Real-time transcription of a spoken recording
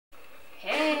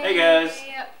Hey guys!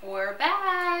 We're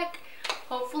back.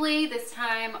 Hopefully this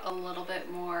time a little bit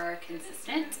more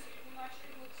consistent.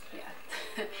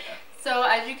 Yeah. So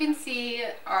as you can see,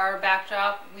 our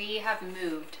backdrop, we have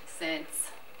moved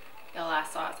since y'all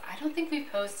last saw us. I don't think we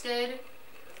posted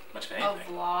Much of a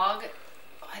anything. vlog.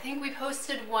 I think we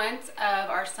posted once of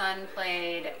our son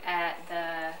played at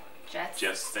the Jets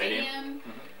Stadium. Mm-hmm.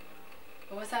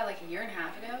 What was that, like a year and a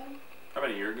half ago? How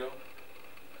about a year ago?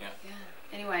 Yeah.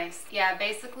 Anyways, yeah,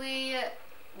 basically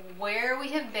where we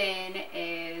have been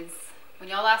is when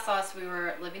y'all last saw us, we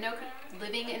were living in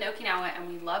Okinawa and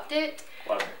we loved it.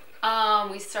 Love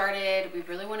it. We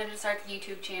really wanted to start the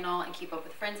YouTube channel and keep up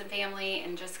with friends and family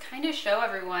and just kind of show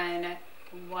everyone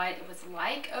what it was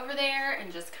like over there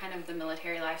and just kind of the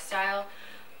military lifestyle.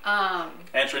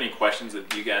 Answer any questions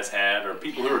that you guys had or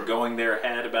people who were going there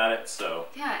had about it. So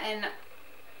yeah, and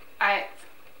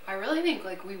I really think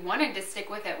like we wanted to stick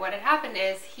with it. What had happened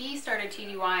is he started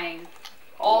TDYing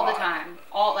all the time.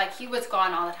 Like he was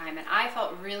gone all the time, and I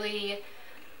felt really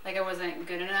like I wasn't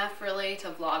good enough really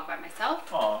to vlog by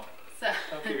myself. Aw. So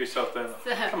don't give yourself that.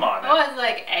 So come on. I was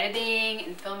like editing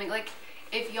and filming. Like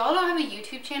if y'all don't have a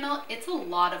YouTube channel, it's a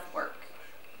lot of work.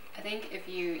 I think if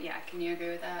you, can you agree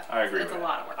with that? I agree. It's a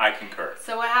lot of work. I concur.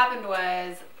 So what happened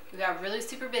was we got really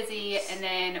super busy, and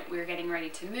then we were getting ready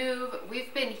to move.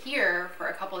 We've been here for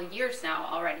a couple of years now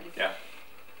already. Yeah.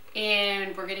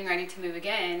 And we're getting ready to move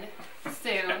again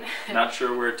soon. Not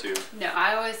sure where to. No,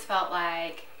 I always felt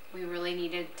like we really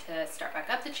needed to start back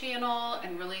up the channel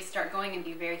and really start going and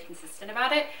be very consistent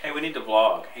about it. Hey, we need to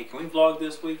vlog. Hey, can we vlog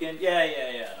this weekend?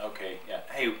 Yeah. Okay, yeah.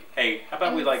 Hey, how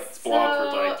about we like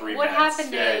vlog for like 3 minutes? What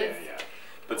happened is... Yeah.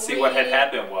 But see, what had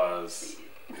happened was...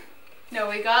 No,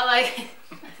 we got like...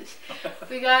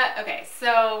 okay,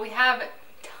 so we have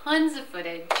tons of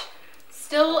footage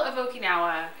still of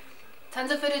Okinawa,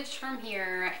 tons of footage from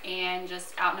here and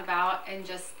just out and about and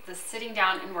just the sitting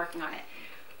down and working on it.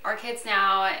 Our kids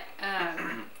now,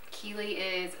 Keely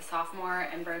is a sophomore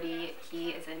and Brody,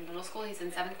 he is in middle school, he's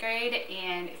in 7th grade,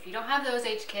 and if you don't have those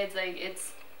age kids, like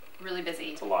it's really busy.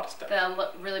 It's a lot of stuff. They're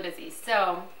really busy.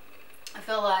 So I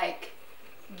feel like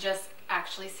just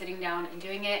actually sitting down and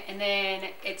doing it, and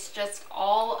then it's just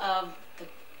all of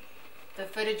the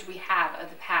footage we have of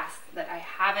the past that I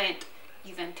haven't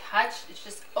even touched. It's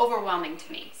just overwhelming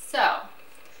to me. So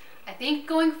I think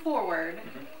going forward,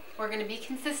 we're going to be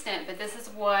consistent, but this is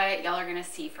what y'all are going to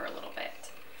see for a little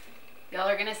bit. Y'all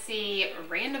are going to see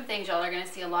random things. Y'all are going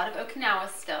to see a lot of Okinawa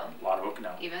still. A lot of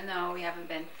Okinawa. Even though we haven't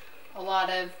been a lot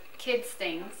of kids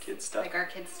things. Kids stuff. Like our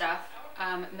kids stuff.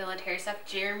 Military stuff.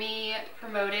 Jeremy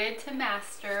promoted to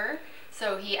master,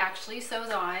 so he actually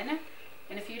sews on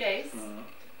in a few days.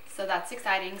 So that's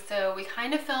exciting. So we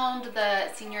kind of filmed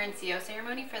the senior NCO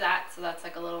ceremony for that, so that's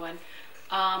like a little one.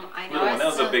 I know that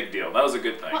was a big deal. That was a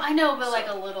good thing. Well, I know, but like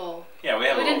a little. Yeah, we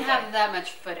didn't have that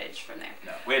much footage from there.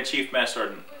 No, we had Chief Master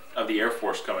Sergeant of the Air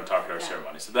Force come and talk at our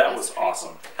ceremony, so that was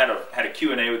awesome. Cool. Had a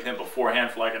Q&A with him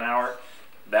beforehand for like an hour.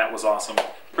 That was awesome.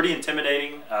 Pretty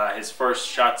intimidating. His first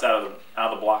shots out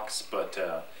of the blocks, but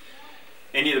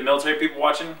any of the military people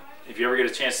watching, if you ever get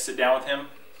a chance to sit down with him,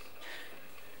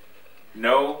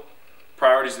 know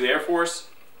priorities of the Air Force,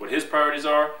 what his priorities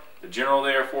are, the General of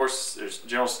the Air Force, there's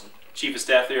General Chief of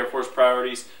Staff of the Air Force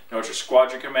priorities, know what your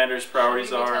squadron commander's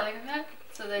priorities are. Telling them that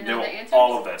so they know the answers?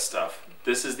 All of that stuff.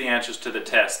 This is the answers to the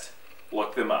test.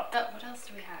 Look them up. What else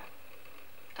do we have?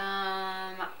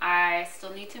 I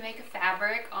still need to make a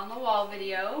fabric on the wall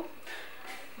video.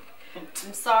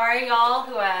 I'm sorry y'all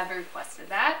who have requested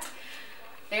that.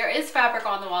 There is fabric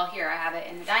on the wall here. I have it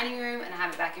in the dining room and I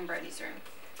have it back in Brody's room.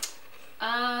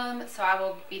 So I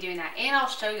will be doing that, and I'll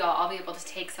show y'all. I'll be able to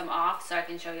take some off so I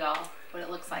can show y'all what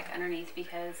it looks like underneath,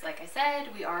 because like I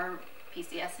said, we are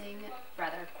PCSing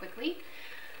rather quickly.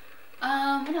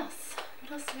 What else?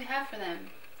 What else do we have for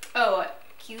them? Oh,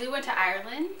 Keely went to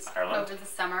Ireland over the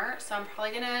summer, so I'm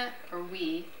probably gonna, or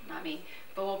we, not me,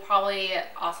 but we'll probably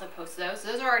also post those.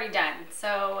 Those are already done.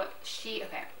 So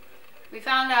we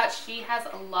found out she has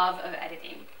a love of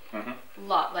editing.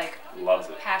 Loves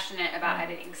it. Passionate about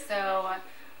editing. So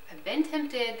I've been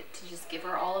tempted to just give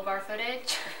her all of our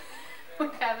footage. We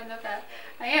haven't done that.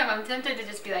 I'm tempted to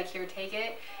just be like, here, take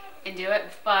it and do it.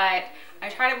 But I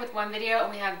tried it with one video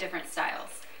and we have different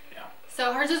styles. Yeah.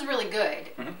 So hers is really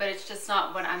good, but it's just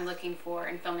not what I'm looking for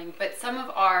in filming. But some of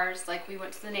ours, like we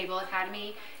went to the Naval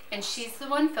Academy and she's the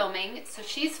one filming. So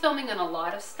she's filming on a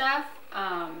lot of stuff.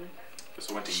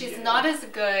 She's not as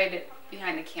good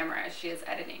behind the camera as she is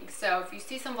editing. So if you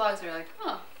see some vlogs where you're like,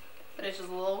 but it's just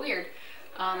a little weird,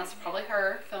 that's probably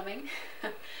her filming.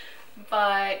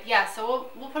 But yeah, so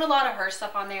we'll put a lot of her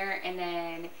stuff on there, and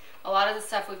then A lot of the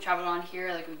stuff we've traveled on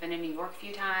here, like we've been in New York a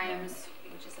few times,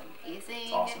 which is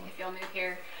amazing. Awesome. If y'all move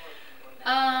here.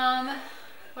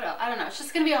 What else? I don't know. It's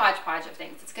just going to be a hodgepodge of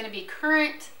things. It's going to be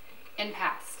current and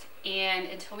past. And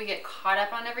until we get caught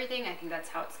up on everything, I think that's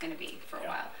how it's going to be for a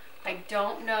while. I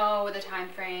don't know the time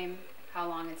frame, how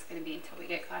long it's going to be until we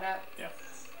get caught up. Yeah.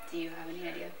 Do you have any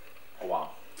idea? A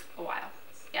while. A while.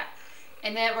 Yeah.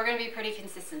 And then we're going to be pretty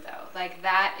consistent though. Like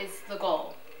that is the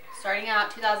goal. Starting out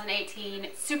 2018,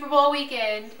 Super Bowl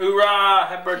weekend. Hoorah!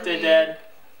 Happy birthday, Dad.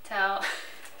 Tell.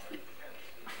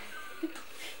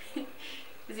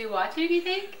 Is he watching, you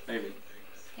think? Maybe.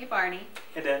 Hey, Barney.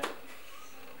 Hey, Dad.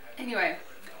 Anyway,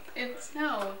 it's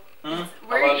no. Mm,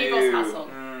 We're an Eagles household.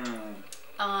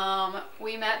 Mm.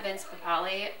 We met Vince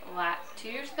Papali 2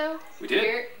 years ago. We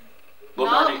did.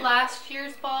 Not Barney. last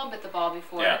year's ball, but the ball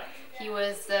before. Yeah. He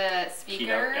was the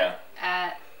speaker Keynote,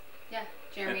 at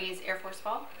Jeremy's Air Force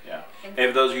Ball. Yeah. And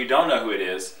If those of you who don't know who it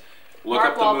is, look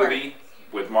Mark up the Wahlberg. movie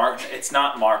with Mark. It's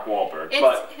not Mark Wahlberg,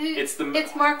 but it's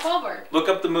Mark Wahlberg. Look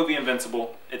up the movie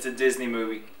Invincible. It's a Disney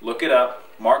movie. Look it up.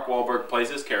 Mark Wahlberg plays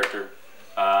his character.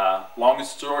 Long and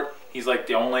short, he's like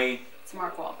the only It's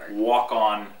Mark Wahlberg.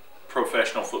 walk-on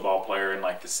professional football player in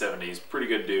like the 70s. Pretty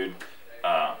good dude.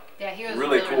 Yeah, he was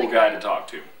really cool guy great to talk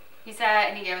to. He sat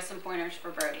and he gave us some pointers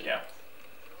for Brody. Yeah.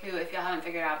 Who, if y'all haven't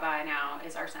figured out by now,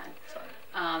 is our son. Sorry.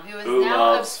 Who is Who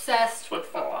now loves obsessed with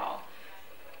football. football.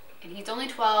 And he's only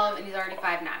 12 and he's already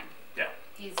 5'9". Yeah.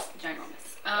 He's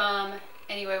ginormous.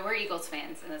 Anyway, we're Eagles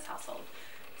fans in this household.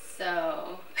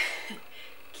 So,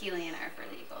 Keely and I are for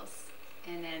the Eagles.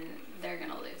 And then they're going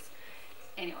to lose.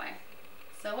 Anyway,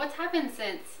 so what's happened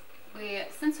since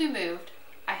we moved?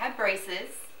 I had braces.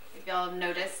 If y'all have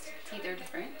noticed, teeth are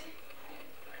different.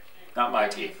 Not my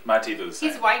teeth. My teeth are the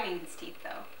same. He's whitening his teeth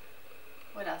though.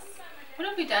 What else? What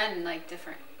have we done like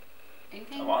different?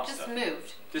 Anything? A lot of Just stuff.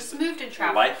 moved. Just moved and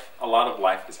traveled. A lot of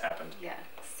life has happened. Yeah.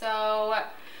 So,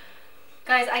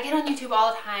 guys, I get on YouTube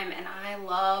all the time and I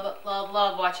love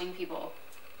watching people.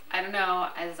 I don't know,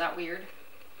 is that weird?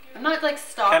 I'm not like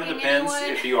stalking Kind of depends.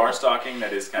 anyone. If you are stalking,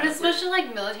 that is kind But of weird. especially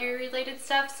like military related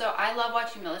stuff. So I love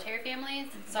watching military families.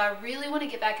 So I really want to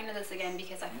get back into this again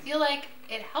because I feel like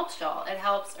it helps y'all. It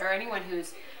helps, or anyone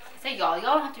who's, I say y'all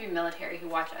don't have to be military who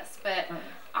watch us, but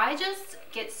I just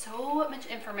get so much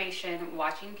information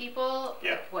watching people,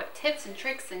 like what tips and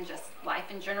tricks and just life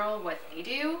in general, what they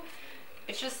do.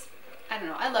 It's just, I don't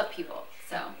know, I love people.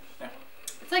 So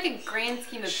it's like a grand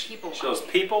scheme of people. Shows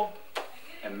watching. people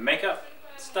and makeup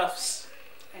stuffs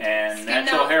and Skin-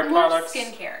 natural hair more products.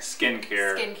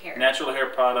 Skincare. Natural hair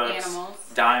products. Animals.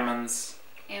 Diamonds.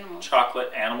 Animals.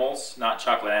 Chocolate animals. Not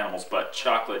chocolate animals, but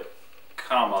chocolate,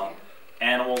 comma,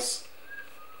 animals.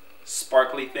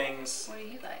 Sparkly things. What do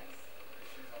you like?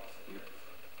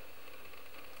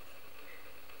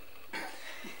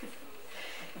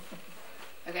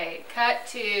 Okay, cut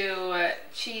to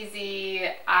cheesy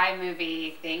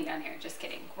iMovie thing down here. Just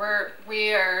kidding.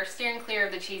 We are steering clear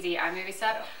of the cheesy iMovie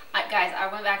stuff. Guys,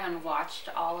 I went back and watched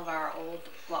all of our old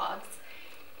vlogs,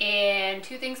 and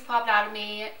 2 things popped out of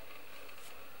me.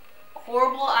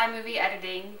 Horrible iMovie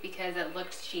editing because it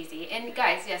looked cheesy. And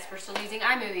guys, yes, we're still using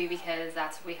iMovie because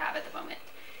that's what we have at the moment.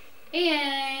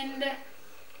 And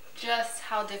just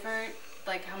how different,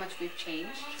 like how much we've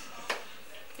changed.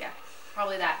 Yeah,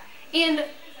 probably that. And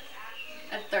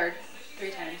a third,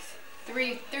 3 times,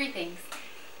 three things.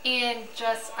 And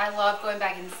just, I love going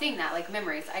back and seeing that, like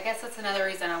memories. I guess that's another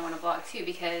reason I want to vlog too,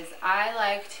 because I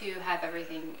like to have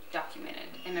everything documented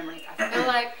in memories. I feel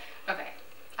like, okay,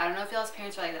 I don't know if y'all's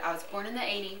parents are like that. I was born in the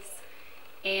 80s,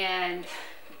 and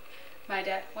my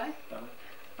dad,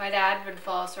 my dad would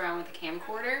follow us around with a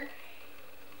camcorder,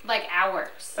 like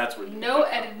hours. That's what. No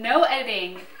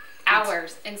editing,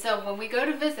 hours. And so when we go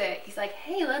to visit, he's like,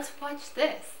 "Hey, let's watch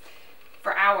this,"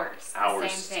 for hours. The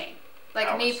same thing.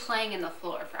 Like me playing in the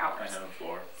floor for hours. Playing on the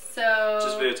floor. So.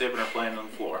 Just videotaping her playing on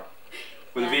the floor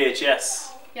with a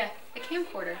VHS. Yeah, a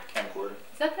camcorder. Camcorder.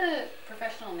 Is that the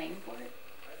professional name for it?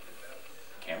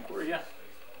 Camcorder, yeah.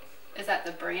 Is that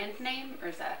the brand name, or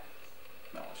is that?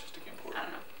 No, it's just a camcorder. I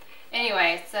don't know.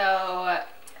 Anyway, so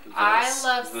I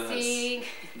love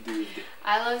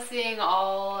seeing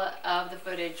all of the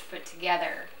footage put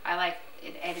together. I like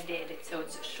it edited so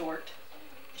it's short,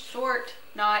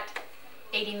 not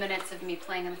 80 minutes of me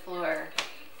playing on the floor.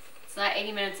 It's not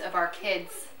 80 minutes of our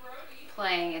kids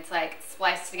playing. It's like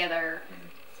spliced together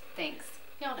things.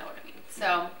 Y'all know what I mean.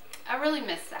 So I really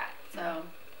miss that. So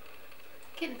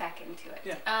getting back into it.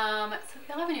 Yeah. So if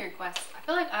y'all have any requests, I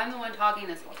feel like I'm the one talking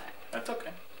this whole time. That's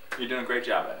okay. You're doing a great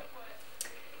job at it.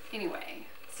 Anyway,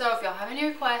 so if y'all have any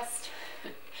requests,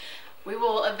 We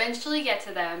will eventually get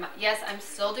to them. Yes, I'm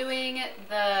still doing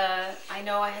I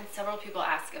know I had several people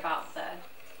ask about the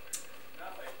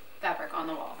fabric on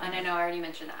the wall, and I know I already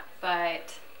mentioned that,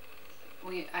 but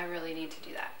I really need to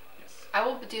do that. Yes. I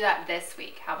will do that this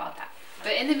week. How about that?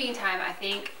 But in the meantime, I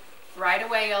think right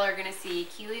away y'all are gonna see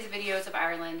Keely's videos of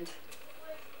Ireland.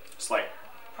 It's like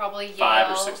probably Yale.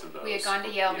 5 or 6 of those. We had gone to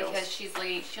Yale Yale's. because she's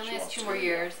late. She only has 2 more to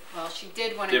years. Well, she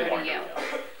did want to go to Yale.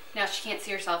 Now she can't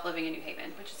see herself living in New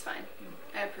Haven, which is fine.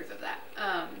 I approve of that.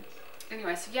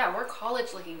 Anyway, so yeah, we're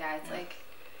college looking guys. Yeah. Like,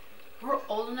 we're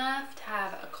old enough to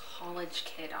have a college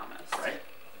kid almost. Right.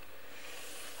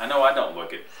 I know I don't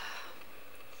look it.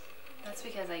 That's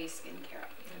because I use skincare.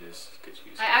 It is good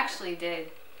use. I actually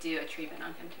did do a treatment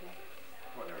on him today.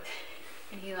 Whatever.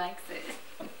 And he likes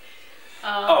it.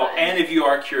 Oh, and if you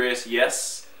are curious,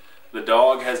 yes, the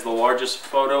dog has the largest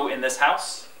photo in this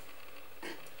house.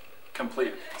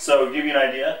 Complete. So, to give you an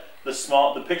idea,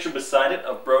 the picture beside it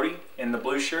of Brody in the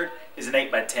blue shirt is an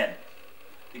 8 by 10.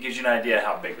 It gives you an idea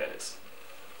how big that is.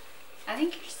 I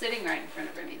think you're sitting right in front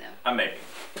of me though. I may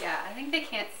be. Yeah, I think they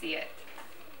can't see it.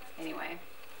 Anyway.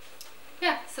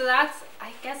 Yeah, so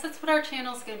I guess that's what our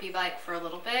channel's gonna be like for a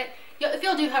little bit. If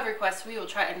y'all do have requests, we will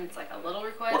try, and it's like a little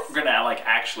request. We're gonna like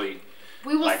actually.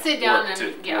 We will sit down and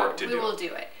we will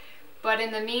do it. But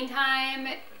in the meantime,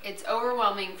 it's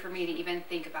overwhelming for me to even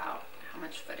think about how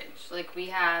much footage. Like, we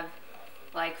have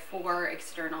like 4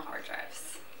 external hard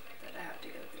drives that I have to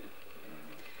go through.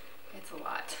 It's a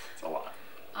lot. It's a lot.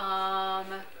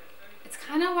 It's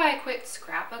kind of why I quit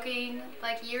scrapbooking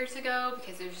like years ago,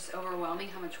 because it was just overwhelming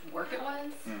how much work it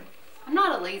was. I'm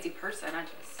not a lazy person. I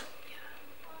just,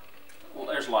 Well,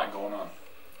 there's a lot going on.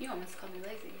 You almost called me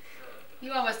lazy.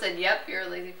 You almost said, "Yep, you're a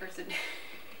lazy person."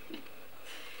 You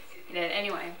did.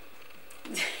 Anyway,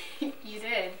 you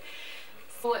did.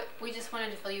 So we just wanted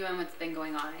to fill you in what's been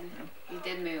going on. We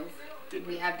did move.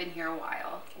 We have been here a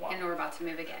while, and we're about to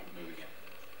move again.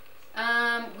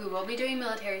 We will be doing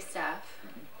military stuff,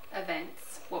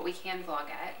 events, what we can vlog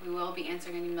at. We will be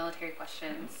answering any military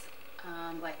questions.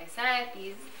 Like I said,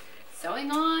 he's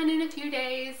sewing on in a few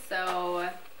days, so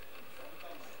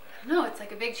I don't know, it's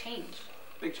like a big change.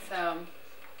 Big change. So,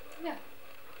 yeah.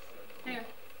 Anyway.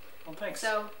 Well, thanks.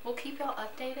 So we'll keep y'all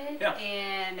updated, Yeah.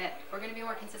 and we're going to be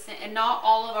more consistent, and not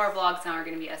all of our vlogs now are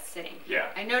going to be us sitting. Yeah.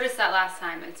 I noticed that last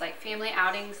time. It's like family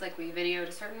outings, like we videoed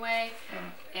a certain way,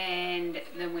 and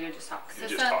then we just talk. So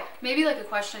talk. Maybe like a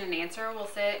question and answer, we'll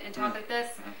sit and talk like this,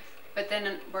 but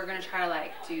then we're going to try to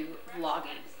like do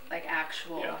vlogging, like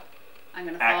actual, I'm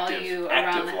going to follow you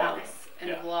around the house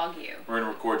and vlog you. We're going to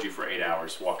record you for 8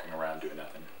 hours walking around doing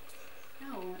nothing.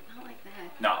 No, not like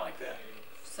that. Not like that.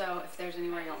 So if there's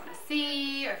anywhere y'all want to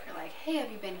see, or if you're like, hey,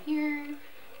 have you been here?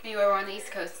 Anyway, we're on the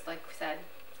East Coast, like we said.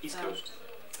 East Coast.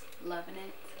 Loving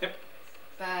it. Yep.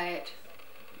 But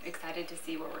excited to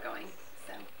see where we're going.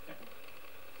 So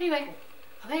anyway,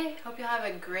 okay, hope y'all have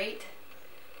a great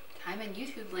time in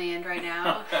YouTube land right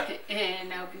now.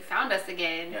 And I hope you found us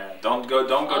again. Yeah, don't go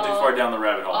too far down the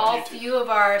rabbit hole on YouTube. All few of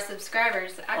our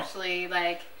subscribers actually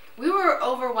we were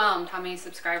overwhelmed how many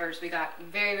subscribers we got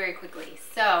very, very quickly.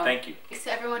 So thank you. Thanks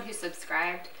to everyone who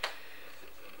subscribed.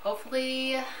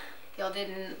 Hopefully y'all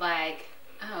didn't like,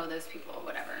 oh, those people,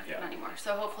 whatever, not anymore.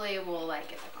 So hopefully we'll like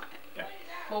get back on it. Yeah.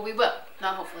 Well, we will.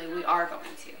 Not hopefully, we are going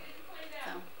to.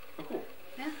 So. Oh, cool.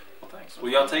 Yeah. Well, thanks.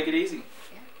 Well, y'all take it easy.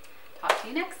 Yeah. Talk to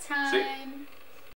you next time. See ya.